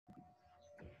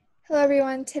Hello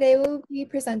everyone, today we'll be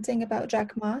presenting about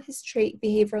Jack Ma, his trait,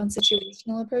 behavioral, and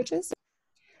situational approaches.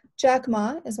 Jack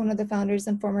Ma is one of the founders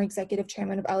and former executive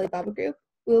chairman of Alibaba Group.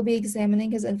 We will be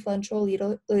examining his influential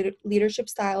leadership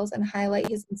styles and highlight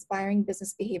his inspiring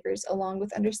business behaviors along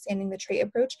with understanding the trait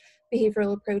approach,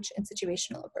 behavioral approach, and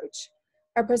situational approach.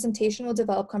 Our presentation will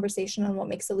develop conversation on what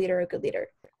makes a leader a good leader.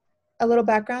 A little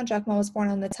background, Jack Ma was born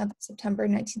on the 10th of September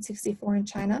 1964 in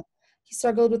China. He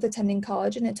struggled with attending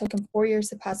college and it took him 4 years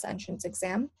to pass the entrance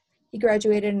exam. He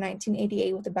graduated in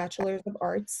 1988 with a Bachelor's of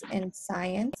Arts in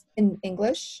Science in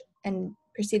English and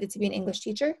proceeded to be an English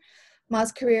teacher.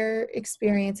 Ma's career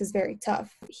experience is very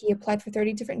tough. He applied for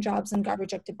 30 different jobs and got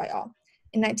rejected by all.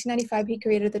 In 1995, he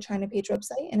created the China Page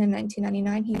website, and in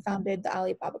 1999, he founded the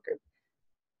Alibaba Group.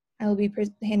 I will be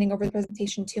handing over the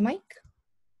presentation to Mike.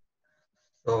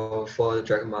 So for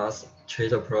Jack Ma's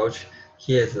trait approach,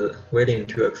 he is willing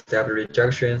to accept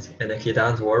rejections and he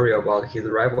doesn't worry about his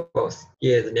rivals.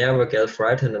 He is never get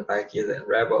frightened by his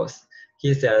rivals.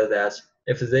 He said that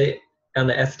if they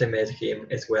underestimate him,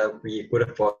 it will be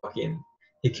good for him.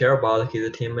 He cares about his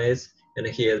teammates and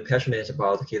he is passionate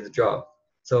about his job,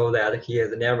 so that he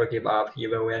has never give up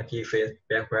even when he faced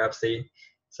bankruptcy.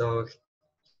 So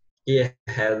he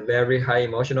has very high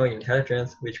emotional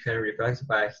intelligence, which can reflect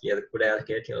by he is good at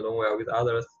getting along well with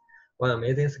others. One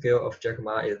amazing skill of Jack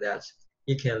Ma is that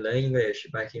he can learn English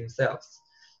by himself.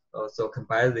 So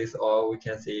combine this all, we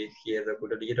can see he is a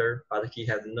good leader, but he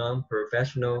has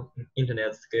non-professional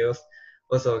internet skills.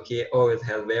 Also, he always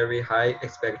has very high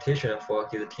expectation for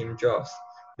his team jobs.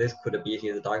 This could be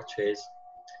his dark trait.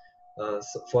 So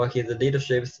for his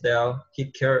leadership style,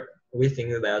 we think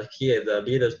that he is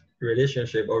a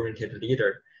relationship-oriented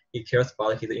leader. He cares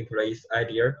about his employees'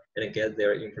 idea and gets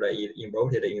their employees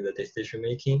involved in the decision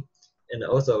making. And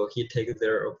also, he takes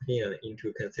their opinion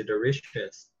into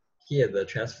considerations. He is a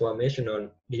transformational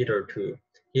leader too.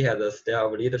 He has a style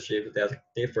of leadership that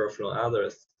differs from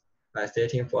others by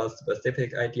setting for a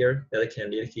specific idea that can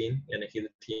lead him and his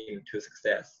team to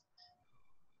success.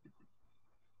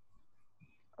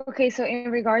 Okay, so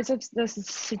in regards of the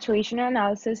situational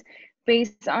analysis,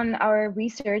 based on our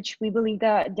research, we believe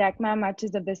that Jack Ma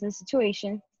matches the business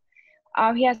situation.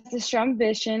 He has a strong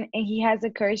vision and he has the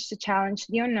courage to challenge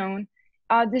the unknown.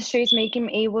 These traits make him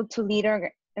able to lead an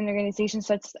organization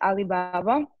such as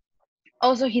Alibaba.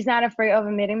 Also, he's not afraid of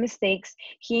admitting mistakes.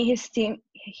 He and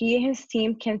his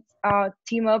team can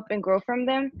team up and grow from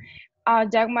them.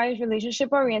 Jack Ma is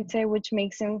relationship oriented, which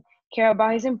makes him care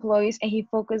about his employees, and he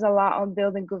focuses a lot on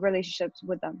building good relationships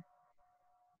with them.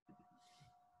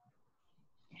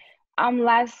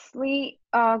 Lastly,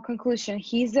 conclusion.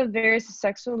 He's a very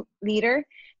successful leader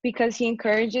because he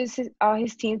encourages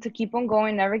his team to keep on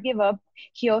going, never give up.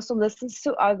 He also listens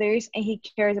to others and he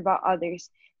cares about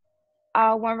others.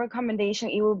 One recommendation,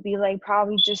 it would be like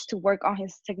probably just to work on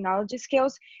his technology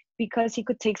skills because he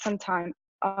could take some time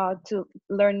to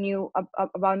learn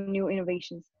about new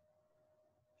innovations.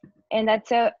 And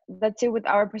that's it with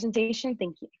our presentation.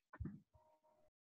 Thank you.